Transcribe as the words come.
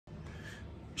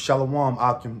Shalom,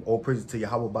 Akim. All praises to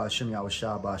Yahweh Ba'ashem, Yahweh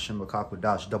Shah Ba'ashem,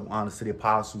 Rakakwadash. Double honors to the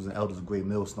apostles and elders of Great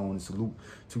Millstone. And salute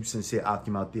to sincere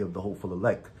Akim out there of the hopeful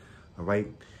elect. All right.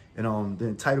 And the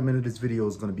entitlement of this video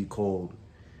is going to be called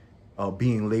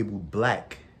being labeled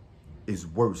black is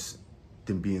worse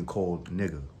than being called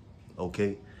nigger.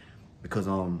 Okay. Because,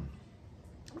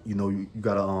 you know, you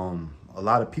got a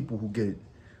lot of people who get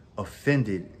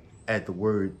offended at the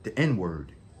word, the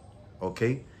N-word.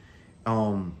 Okay.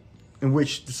 In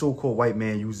which the so-called white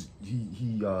man uses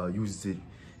it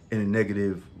in a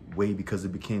negative way because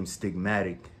it became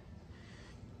stigmatic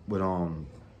with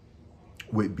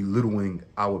belittling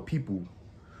our people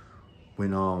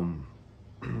when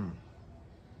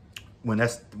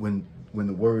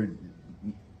the word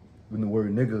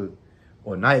nigger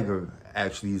or niger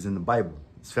actually is in the Bible.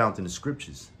 It's found in the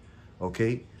scriptures.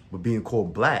 Okay, but being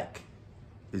called black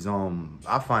is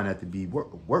I find that to be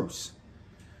worse.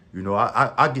 You know,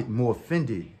 I get more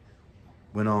offended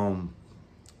when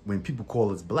people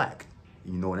call us black,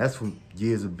 you know, and that's from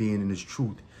years of being in this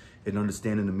truth and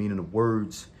understanding the meaning of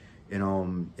words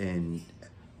and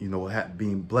you know,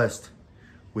 being blessed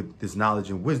with this knowledge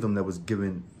and wisdom that was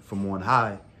given from on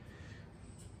high,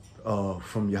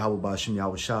 from Yahweh Ba'ashem,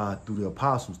 Yahweh Shah, through the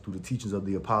apostles, through the teachings of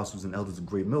the apostles and elders of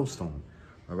Great Millstone.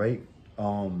 All right.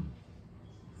 You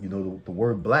know, the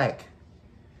word black,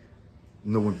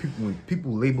 you know, when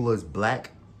people label us black,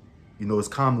 you know, it's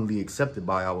commonly accepted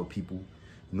by our people.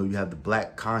 You know, you have the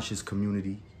black conscious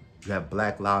community. You have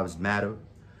Black Lives Matter.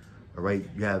 All right.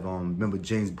 You have, remember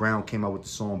James Brown came out with the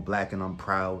song Black and I'm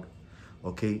Proud.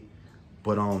 Okay.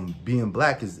 But being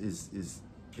black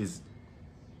is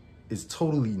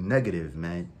totally negative,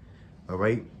 man. All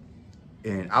right.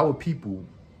 And our people,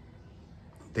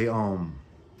 they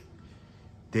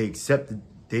accept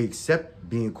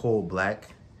being called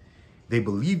black. They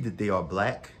believe that they are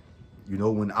black. You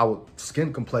know, when our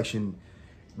skin complexion,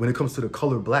 when it comes to the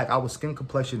color black, our skin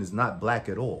complexion is not black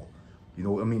at all. You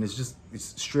know, I mean, it's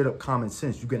straight up common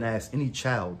sense. You can ask any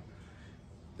child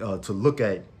to look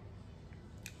at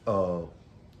the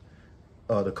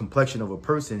complexion of a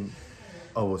person,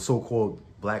 of a so-called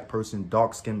black person,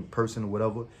 dark-skinned person or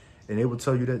whatever, and they will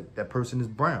tell you that that person is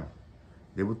brown.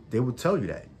 They would tell you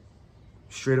that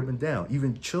straight up and down.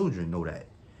 Even children know that.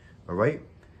 All right.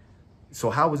 So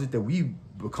how is it that we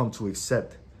become to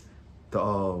accept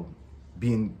the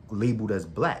being labeled as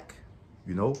black?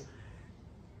 You know,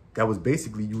 that was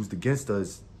basically used against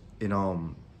us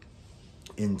in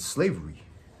slavery.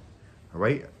 All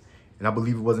right. And I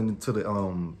believe it wasn't until the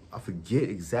I forget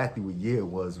exactly what year it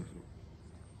was,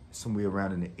 somewhere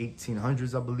around in the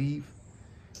 1800s, I believe.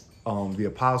 The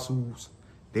apostles,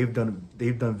 they've done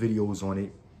videos on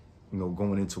it, you know,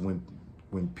 going into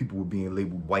when people were being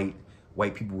labeled white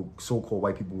people, so-called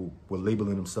white people, were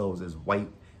labeling themselves as white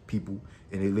people,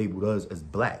 and they labeled us as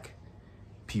black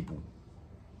people,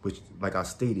 which, like I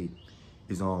stated,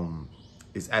 is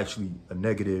actually a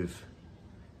negative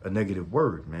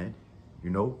word, man.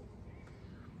 You know.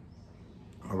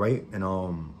 All right, and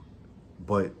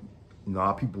but you know,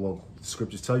 our people the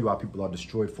scriptures tell you our people are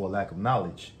destroyed for a lack of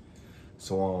knowledge.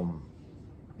 So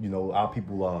you know, our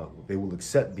people they will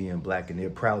accept being black, and they're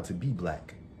proud to be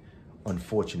black,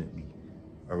 unfortunately.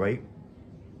 All right.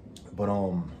 But,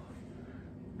 you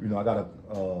know, I got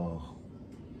a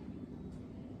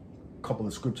couple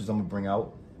of scriptures I'm going to bring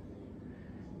out.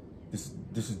 This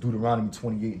is Deuteronomy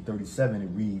 28:37. It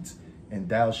reads, "And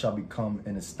thou shalt become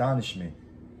an astonishment,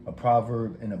 a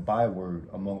proverb and a byword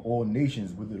among all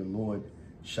nations, whither the Lord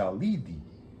shall lead thee."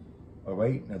 All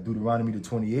right. Now, Deuteronomy, the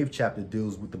 28th chapter,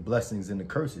 deals with the blessings and the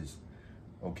curses.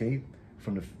 Okay.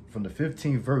 From the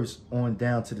 15th verse on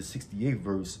down to the 68th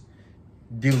verse,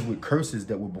 deals with curses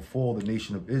that will befall the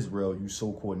nation of Israel, you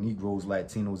so-called Negroes,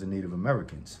 Latinos, and Native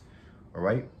Americans. All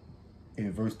right. In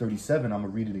verse 37, I'm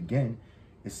going to read it again.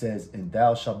 It says, "And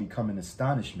thou shalt become an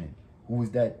astonishment." Who is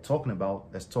that talking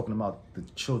about? That's talking about the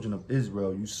children of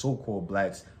Israel, you so-called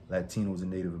blacks, Latinos, and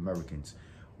Native Americans.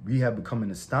 We have become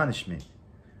an astonishment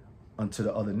unto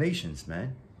the other nations,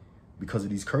 man, because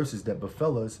of these curses that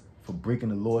befell us for breaking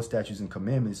the law, statutes, and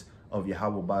commandments of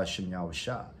Yahweh Ba'ashem, Yahweh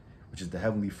Shah, which is the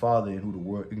Heavenly Father and who the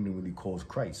world ignorantly calls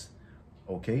Christ.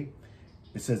 Okay?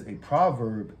 It says, "A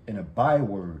proverb and a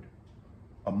byword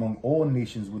among all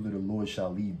nations, whither the Lord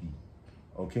shall lead thee."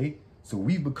 Okay? So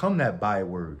we become that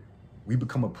byword. We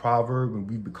become a proverb and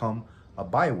we become a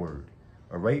byword.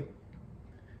 All right?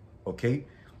 Okay?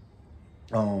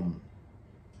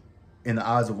 In the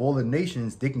eyes of all the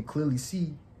nations, they can clearly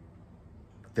see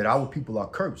that our people are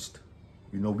cursed.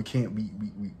 You know, we can't we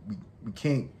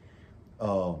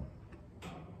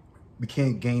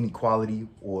can't gain equality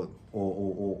or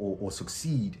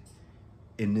succeed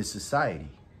in this society.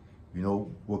 You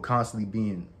know, we're constantly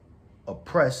being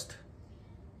oppressed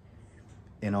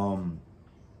and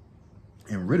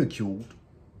ridiculed.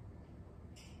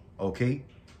 Okay,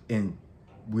 and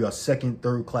we are second,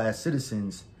 third class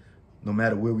citizens, no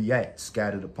matter where we at,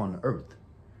 scattered upon the earth.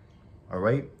 All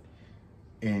right,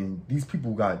 and these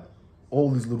people got all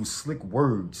these little slick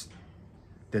words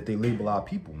that they label our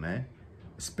people, man.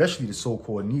 Especially the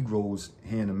so-called Negroes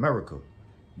here in America.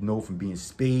 You know, from being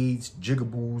spades,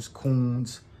 jigaboos,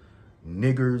 coons,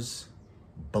 niggers,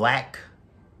 black,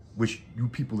 which you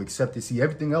people accept. See,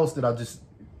 everything else that I just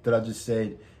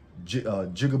said,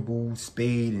 jigaboo,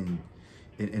 spade,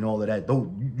 and all of that.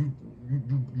 Though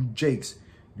you Jakes,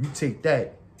 you take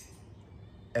that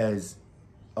as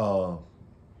a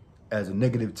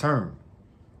negative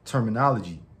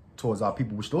terminology towards our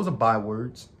people, which those are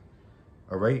bywords,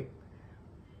 all right?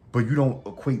 But you don't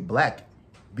equate black,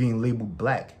 being labeled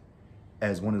black,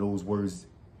 as one of those words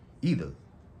either,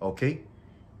 okay?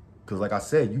 Because like I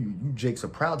said, you Jakes are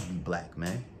proud to be black,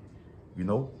 man. You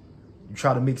know, you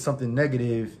try to make something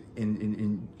negative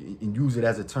and use it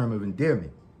as a term of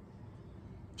endearment.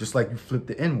 Just like you flip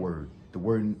the N-word, the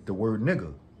word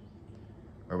nigga,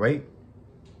 all right?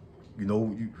 You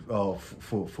know,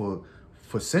 for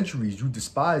centuries, you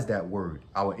despised that word.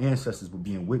 Our ancestors were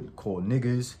being whipped, called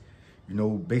niggers. You know,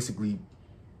 basically,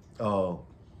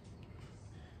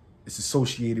 it's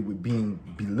associated with being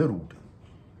belittled,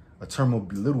 a term of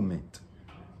belittlement,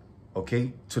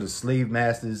 okay, to the slave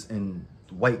masters in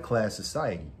white class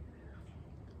society,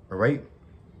 all right?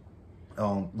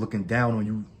 Looking down on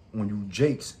you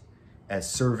Jakes as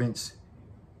servants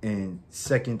and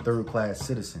second, third class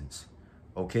citizens,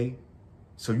 okay?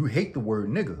 So you hate the word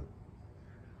nigga.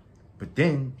 But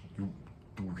then you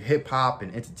do hip hop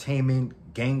and entertainment,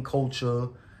 gang culture,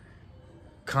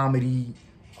 comedy,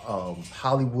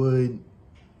 Hollywood.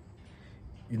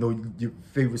 You know, your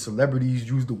favorite celebrities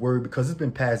use the word because it's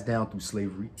been passed down through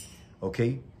slavery.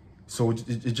 Okay, so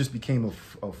it just became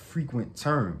a frequent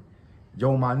term.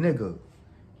 Yo, my nigga.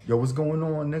 Yo, what's going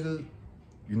on, nigga?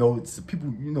 You know, it's the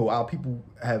people. You know, our people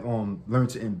have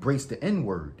learned to embrace the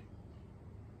N-word.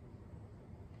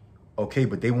 Okay,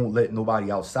 but they won't let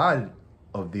nobody outside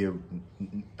of their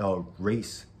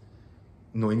race,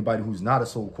 you know, anybody who's not a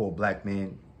so-called black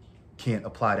man can't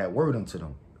apply that word unto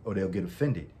them, or they'll get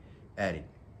offended at it,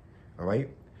 all right?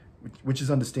 Which is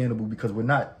understandable, because we're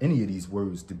not any of these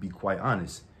words, to be quite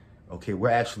honest. Okay, we're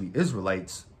actually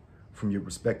Israelites from your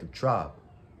respective tribe,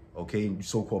 okay? And you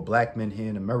so-called black men here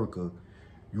in America,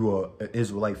 you are an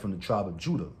Israelite from the tribe of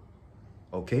Judah,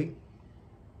 okay?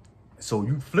 So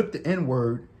you flipped the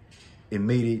N-word and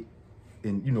made it,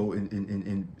 and you know,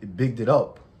 and bigged it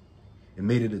up and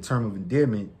made it a term of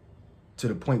endearment, to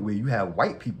the point where you have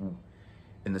white people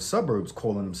in the suburbs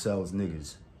calling themselves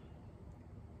niggas.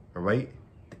 All right?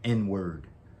 The N-word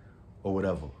or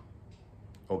whatever.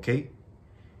 Okay?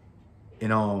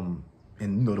 And you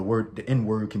know, the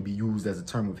N-word can be used as a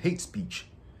term of hate speech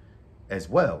as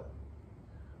well.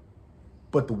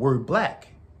 But the word black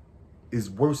is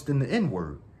worse than the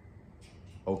N-word.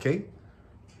 Okay?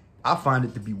 I find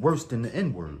it to be worse than the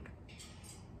N-word.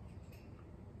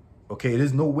 Okay,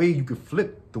 there's no way you could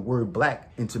flip the word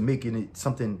black into making it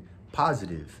something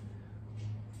positive.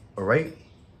 All right?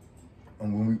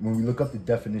 And when we look up the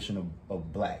definition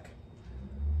of black,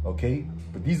 okay?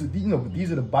 But these are, you know,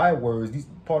 these are the bywords, these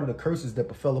part of the curses that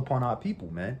befell upon our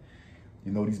people, man.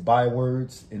 You know, these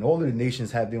bywords, and all of the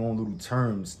nations have their own little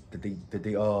terms that they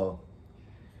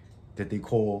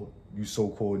call you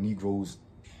so-called Negroes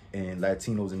and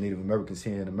Latinos and Native Americans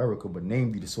here in America, but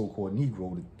namely the so-called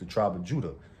Negro, the tribe of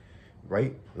Judah,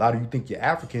 right? A lot of you think you're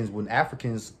Africans, when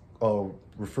Africans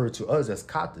refer to us as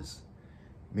katas,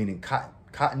 meaning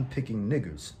cotton-picking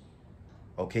niggers,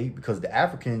 okay? Because the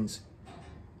Africans,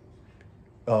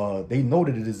 they know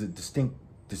that it is a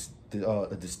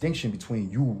distinction between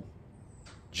you,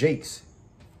 Jakes,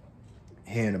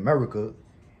 here in America,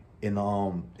 and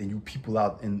you people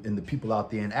out, and the people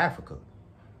out there in Africa.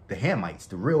 The Hamites,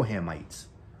 the real Hamites,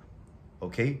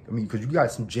 okay? I mean, because you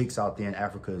got some Jakes out there in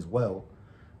Africa as well,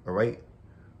 all right?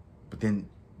 But then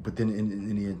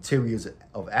in the interiors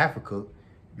of Africa,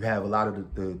 you have a lot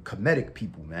of the Kemetic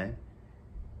people, man.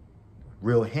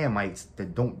 Real Hamites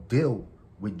that don't deal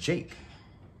with Jake,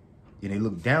 and they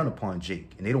look down upon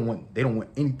Jake, and they don't want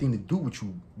anything to do with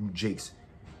you Jakes,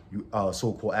 you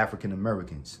so-called African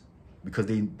Americans, because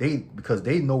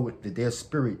they know that their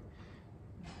spirit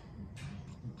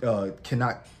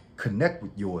cannot connect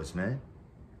with yours, man.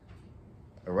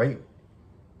 All right.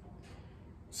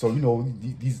 So, you know,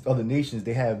 these other nations,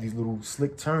 they have these little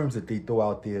slick terms that they throw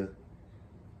out there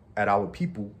at our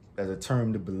people as a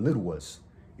term to belittle us.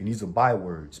 And these are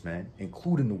bywords, man,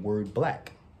 including the word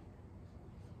black.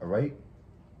 All right.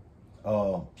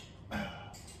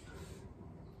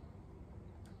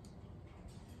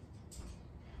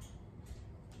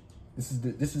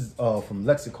 This is from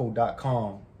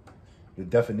lexico.com, the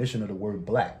definition of the word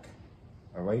black.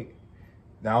 All right.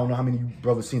 Now, I don't know how many of you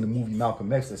brothers seen the movie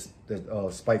Malcolm X that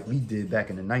Spike Lee did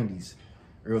back in the 90s,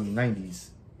 early 90s,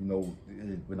 you know,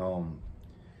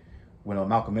 when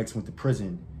Malcolm X went to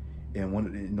prison, and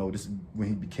this is when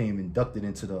he became inducted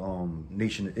into the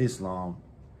Nation of Islam,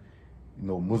 you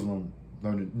know, Muslim,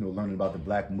 learning about the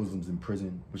black Muslims in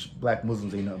prison, which black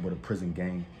Muslims ain't nothing but a prison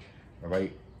gang. All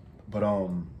right.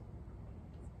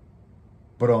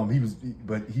 He was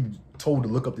told to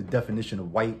look up the definition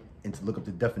of white and to look up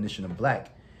the definition of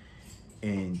black.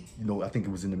 And, you know, I think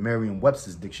it was in the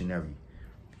Merriam-Webster's dictionary.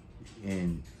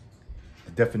 And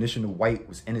the definition of white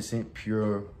was innocent,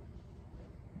 pure,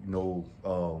 you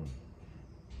know,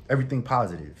 everything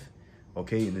positive.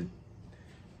 Okay. And the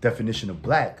definition of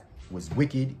black was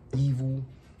wicked, evil,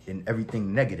 and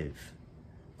everything negative.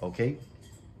 Okay.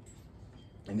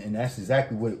 And that's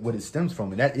exactly what it stems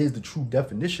from. And that is the true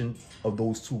definition of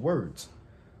those two words.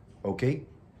 Okay.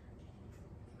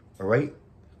 All right.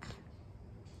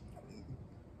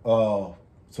 So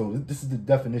this is the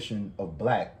definition of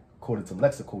black according to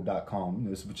lexico.com,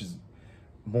 which is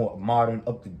more modern,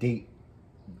 up-to-date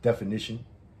definition.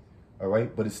 All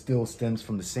right. But it still stems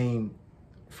from the same,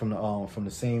 from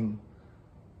the same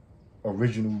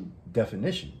original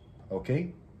definition.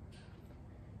 Okay.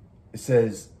 It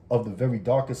says, of the very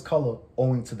darkest color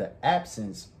owing to the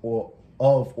absence or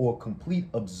complete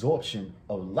absorption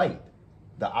of light,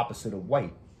 the opposite of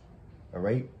white. All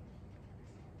right.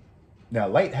 Now,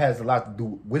 light has a lot to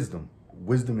do with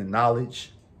wisdom and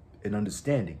knowledge and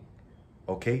understanding.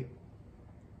 Okay.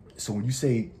 So when you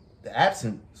say the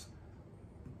absence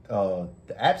of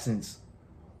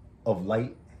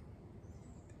light,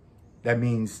 that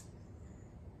means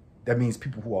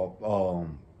people who are,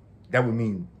 that would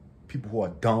mean people who are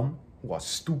dumb, who are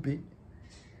stupid,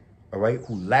 all right,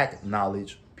 who lack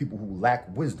knowledge, people who lack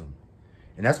wisdom.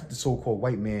 And that's what the so-called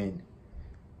white man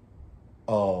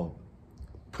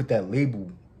put that label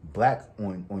black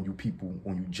on you people,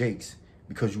 on you jakes,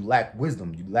 because you lack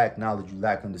wisdom, you lack knowledge, you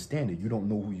lack understanding. You don't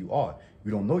know who you are.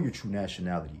 You don't know your true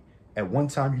nationality. At one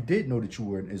time, you did know that you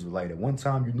were an Israelite. At one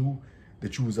time, you knew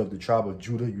that you was of the tribe of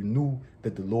Judah. You knew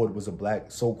that the Lord was a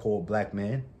black, so-called black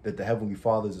man, that the Heavenly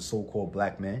Father is a so-called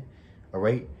black man. All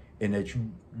right. And that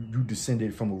you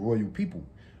descended from a royal people.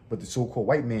 But the so-called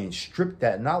white man stripped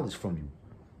that knowledge from you,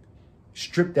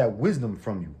 stripped that wisdom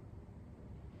from you,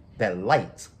 that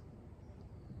light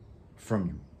from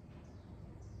you,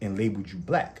 and labeled you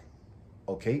black.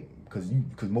 Okay. Because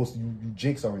most of you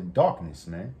jakes are in darkness,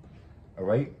 man. All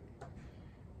right.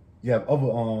 You have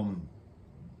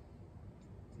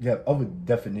other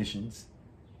definitions,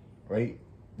 right?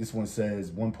 This one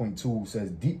says, 1.2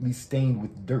 says, deeply stained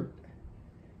with dirt.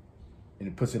 And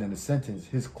it puts it in a sentence.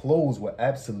 His clothes were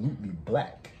absolutely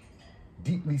black,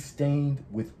 deeply stained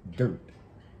with dirt.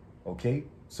 Okay.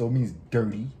 So it means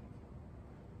dirty.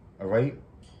 All right.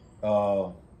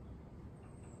 Let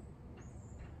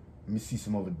me see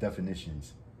some other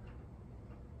definitions.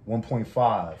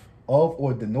 1.5, of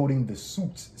or denoting the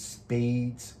suits,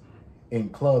 spades,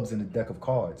 and clubs in the deck of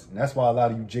cards. And that's why a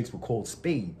lot of you jakes were called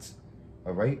spades.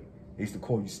 All right. They used to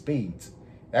call you spades.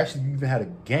 Actually, you even had a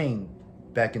gang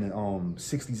back in the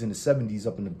 60s and the 70s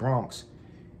up in the Bronx,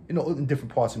 you know, in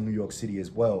different parts of New York City as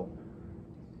well.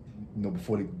 You know,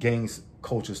 before the gangs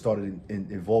culture started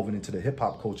evolving into the hip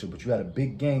hop culture, but you had a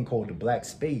big gang called the Black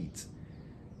Spades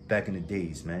back in the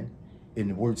days, man. And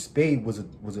the word spade was a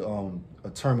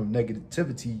term of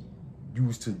negativity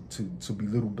used to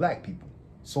belittle black people,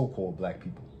 so-called black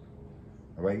people.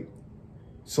 All right.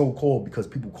 So-called because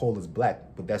people call us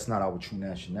black, but that's not our true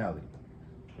nationality.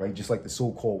 Right? Just like the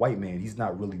so-called white man, he's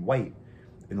not really white.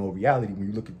 In all reality, when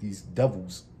you look at these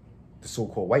devils, the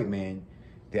so-called white man,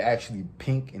 they're actually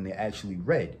pink and they're actually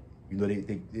red. You know,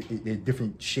 they're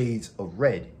different shades of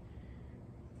red.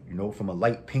 You know, from a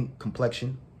light pink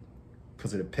complexion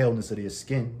because of the paleness of their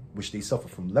skin, which they suffer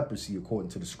from leprosy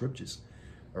according to the scriptures.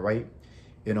 All right.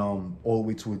 And all the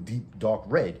way to a deep, dark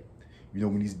red. You know,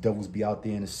 when these devils be out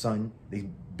there in the sun, they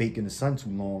bake in the sun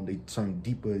too long, they turn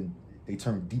deeper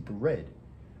red.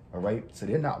 All right. So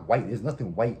they're not white. There's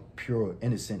nothing white, pure,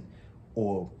 innocent,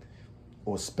 or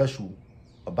special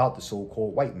about the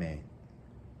so-called white man.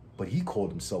 But he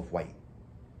called himself white.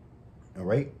 All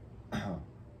right.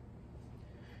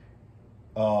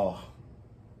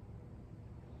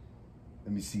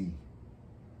 Let me see.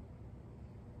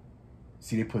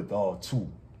 See, they put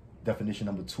 2. Definition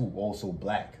number 2, also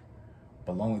black,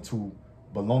 belonging to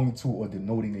or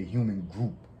denoting a human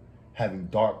group having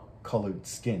dark colored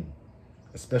skin,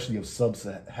 especially of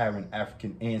sub-Saharan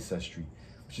African ancestry,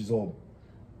 which is all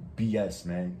BS,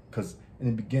 man. Because in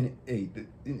the beginning,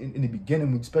 in the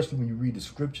beginning, especially when you read the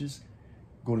scriptures,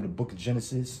 go to the book of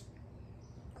Genesis.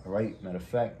 All right, matter of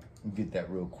fact, let me get that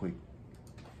real quick.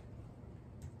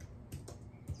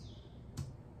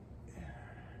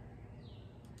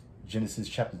 Genesis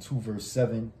chapter 2, verse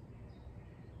 7.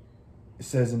 It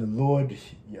says, "In the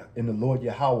Lord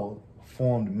Yahweh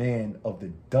formed man of the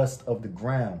dust of the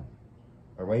ground."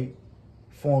 All right,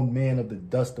 formed man of the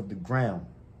dust of the ground.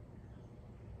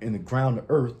 In the ground,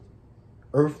 the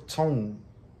earth tone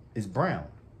is brown.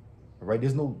 All right,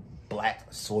 there's no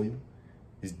black soil.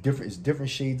 It's different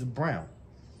shades of brown.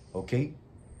 Okay,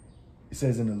 it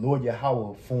says, "In the Lord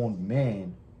Yahweh formed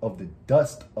man of the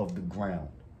dust of the ground,"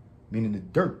 meaning the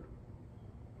dirt.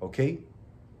 Okay,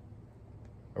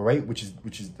 all right, which is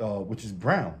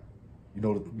brown. You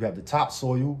know, you have the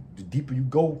topsoil. The deeper you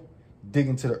go, dig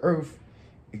into the earth,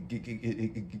 it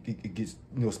gets,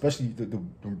 you know, especially the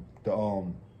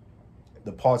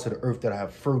parts of the earth that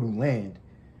have fertile land.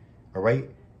 All right,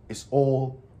 it's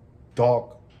all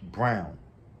dark brown,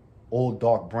 all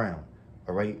dark brown.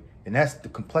 All right, and that's the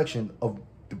complexion of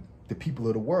the people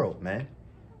of the world, man.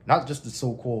 Not just the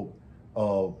so-called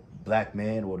black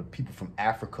man or the people from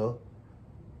Africa.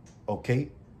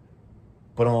 Okay,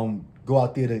 but go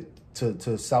out there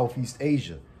to Southeast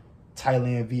Asia,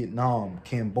 Thailand, Vietnam,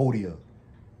 Cambodia,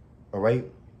 all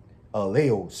right,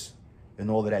 Laos,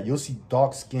 and all of that. You'll see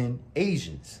dark-skinned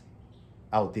Asians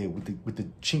out there with the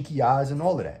chinky eyes and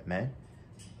all of that, man.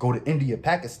 Go to India,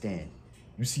 Pakistan,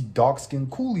 you see dark-skinned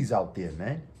coolies out there,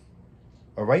 man.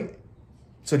 All right,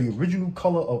 so the original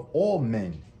color of all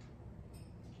men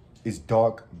is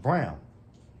dark brown.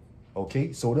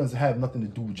 Okay, so it doesn't have nothing to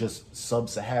do with just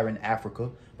sub-Saharan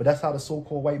Africa, but that's how the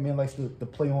so-called white man likes to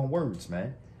play on words,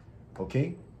 man.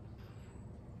 Okay,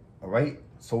 all right.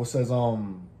 So it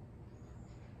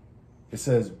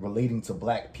says relating to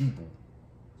black people.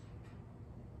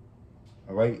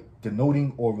 All right,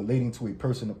 denoting or relating to a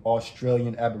person of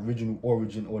Australian Aboriginal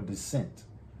origin or descent.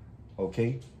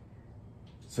 Okay,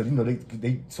 so you know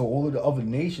so all of the other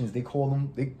nations they call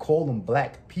them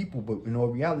black people, but in all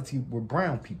reality we're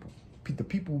brown people. The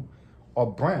people are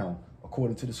brown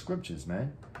according to the scriptures,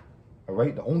 man. All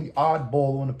right, the only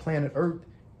oddball on the planet Earth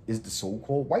is the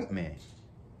so-called white man,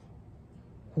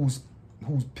 whose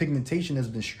pigmentation has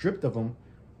been stripped of him,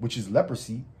 which is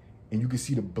leprosy, and you can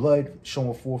see the blood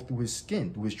showing forth through his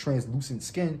skin, through his translucent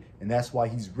skin, and that's why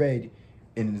he's red.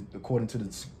 And according to the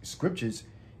scriptures,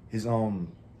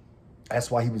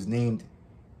 that's why he was named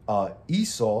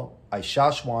Esau,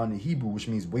 Ishashwa in the Hebrew, which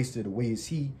means wasted away is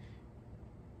he.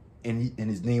 And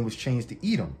his name was changed to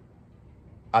Edom,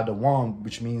 Adawam,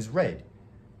 which means red.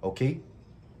 Okay,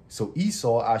 so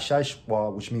Esau,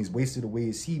 Ashashwa, which means wasted away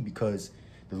is he, because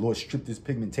the Lord stripped his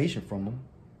pigmentation from him.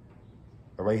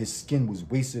 All right, his skin was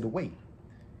wasted away,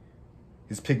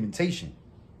 his pigmentation,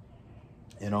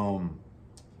 and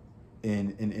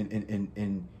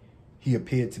he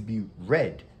appeared to be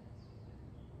red.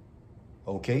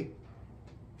 Okay,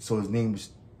 so his name was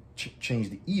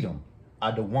changed to Edom,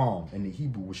 Adawam in the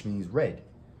Hebrew, which means red.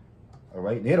 All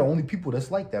right, they're the only people that's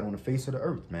like that on the face of the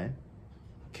earth, man.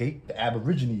 Okay, the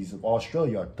Aborigines of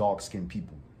Australia are dark-skinned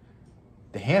people.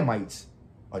 The Hamites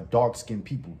are dark-skinned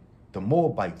people. The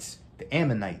Moabites, the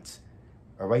Ammonites,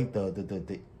 all right,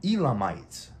 the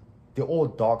Elamites, they're all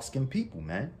dark-skinned people,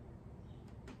 man.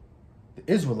 The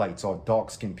Israelites are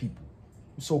dark-skinned people.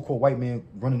 The so-called white man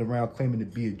running around claiming to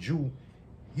be a Jew,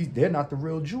 they're not the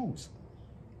real Jews.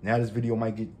 Now this video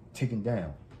might get taken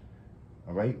down,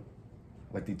 all right?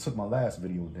 Like they took my last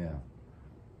video down.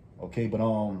 Okay, but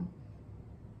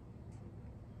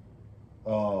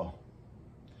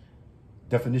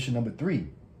definition number 3.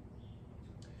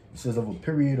 It says of a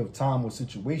period of time or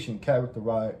situation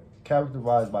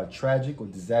characterized by tragic or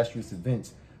disastrous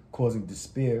events causing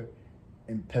despair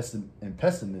and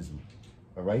pessimism.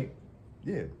 All right?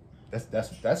 Yeah. That's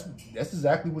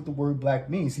exactly what the word black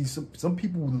means. See, some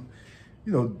people,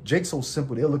 you know, Jake's so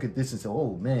simple. They'll look at this and say,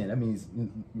 "Oh man, that means you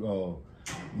know,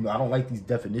 I don't like these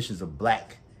definitions of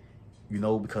black," you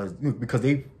know, because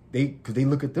they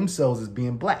look at themselves as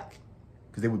being black,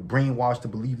 because they were brainwashed to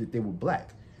believe that they were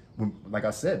black. When, like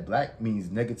I said, black means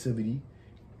negativity.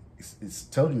 It's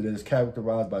telling you that it's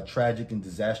characterized by tragic and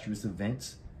disastrous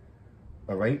events.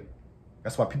 All right,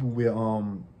 that's why people wear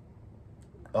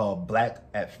black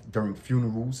during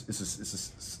funerals. It's a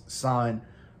sign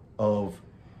of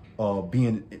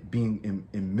being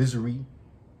in misery.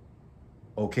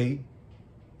 Okay,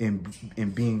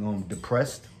 in being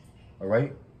depressed. All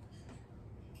right.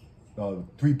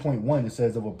 3.1, it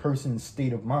says of a person's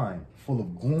state of mind, full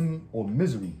of gloom or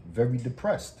misery, very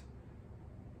depressed.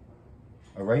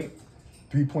 All right.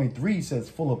 3.3 says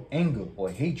full of anger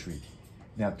or hatred.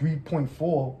 Now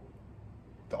 3.4,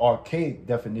 the archaic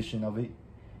definition of it,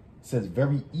 says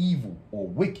very evil or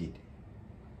wicked.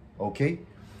 Okay.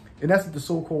 And that's what the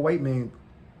so-called white man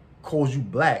calls you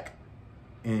black.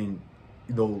 And,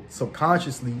 you know,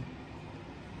 subconsciously,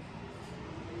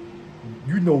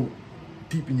 you know,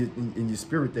 deep in your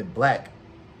spirit that black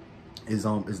is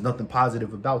nothing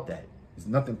positive about that. There's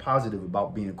nothing positive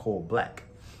about being called black,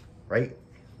 right?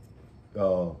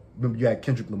 Remember you had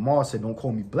Kendrick Lamar said, "Don't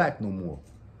call me black no more."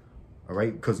 All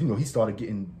right, because you know he started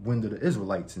getting wind of the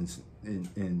Israelites and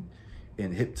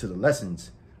hip to the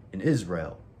lessons in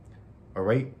Israel. All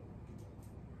right,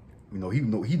 you know he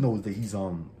knows that he's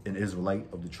an Israelite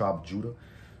of the tribe of Judah.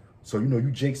 So you know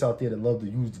you jakes out there that love to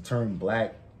use the term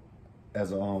black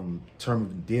as a term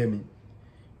of endearment,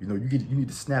 you know, you need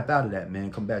to snap out of that, man.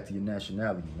 Come back to your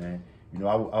nationality, man. You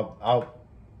know,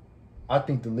 I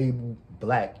think the label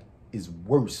black is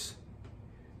worse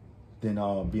than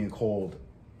being called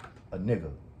a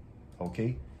nigga.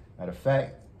 Okay. Matter of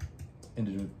fact,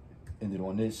 ended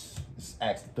on this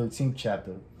Acts the 13th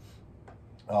chapter,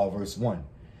 verse 1.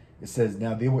 It says,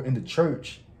 "Now they were in the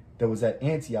church that was at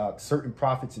Antioch certain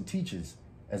prophets and teachers,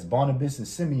 as Barnabas and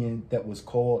Simeon, that was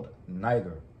called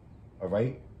Niger." All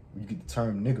right, you get the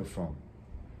term nigger from.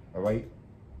 All right,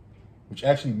 which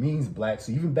actually means black.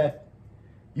 So even back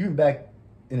in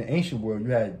the ancient world,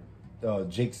 you had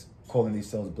Jakes calling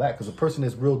themselves black, because a person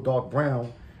that's real dark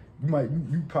brown,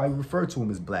 you probably refer to him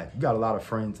as black. You got a lot of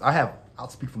friends. I'll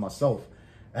speak for myself.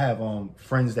 I have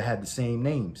friends that have the same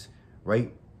names,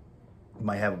 right? You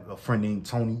might have a friend named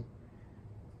Tony,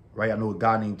 right? I know a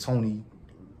guy named Tony.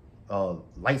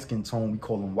 Light skin tone, we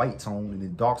call him white tone, and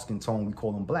then dark skin tone, we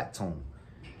call him black tone,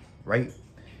 right?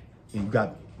 And you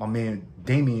got my man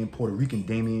Damien, Puerto Rican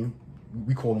Damien,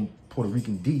 we call him Puerto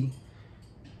Rican D,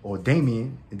 or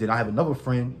Damien. And then I have another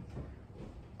friend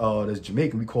that's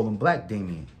Jamaican, we call him Black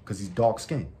Damien, because he's dark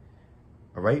skinned,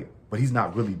 all right? But he's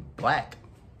not really black,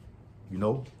 you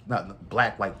know, not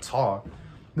black like tar.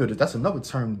 No, that's another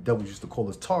term the devil used to call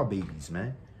us, tar babies,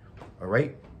 man, all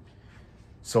right?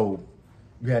 So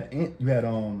you had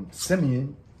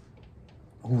Simeon,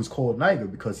 who was called Niger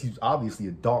because he's obviously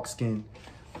a dark-skinned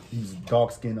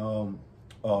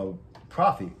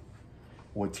prophet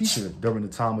or teacher during the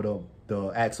time of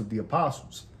the Acts of the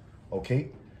Apostles.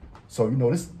 Okay, so you know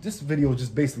this video is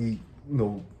just basically, you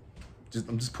know,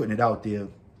 I'm just putting it out there.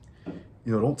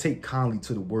 You know, don't take kindly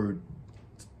to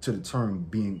the term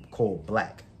being called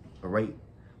black. All right,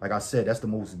 like I said, that's the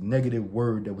most negative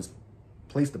word that was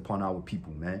placed upon our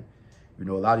people, man. You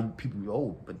know, a lot of people,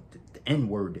 oh, but the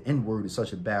N-word is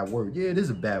such a bad word. Yeah, it is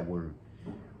a bad word.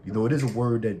 You know, it is a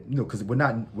word that, you know, because we're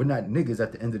not niggas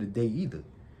at the end of the day either.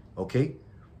 Okay?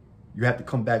 You have to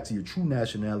come back to your true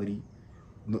nationality,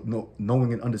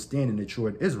 knowing and understanding that you're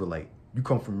an Israelite. You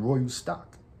come from royal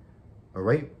stock. All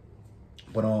right?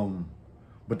 But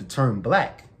the term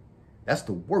black, that's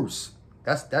the worst.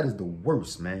 That is the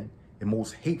worst, man. The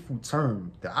most hateful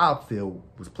term that I feel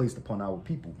was placed upon our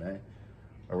people, man.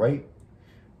 All right?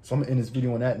 So I'm going to end this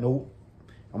video on that note.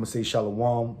 I'm going to say shalom,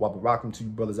 wa barakum to you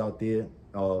brothers out there.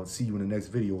 See you in the next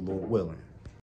video, Lord willing.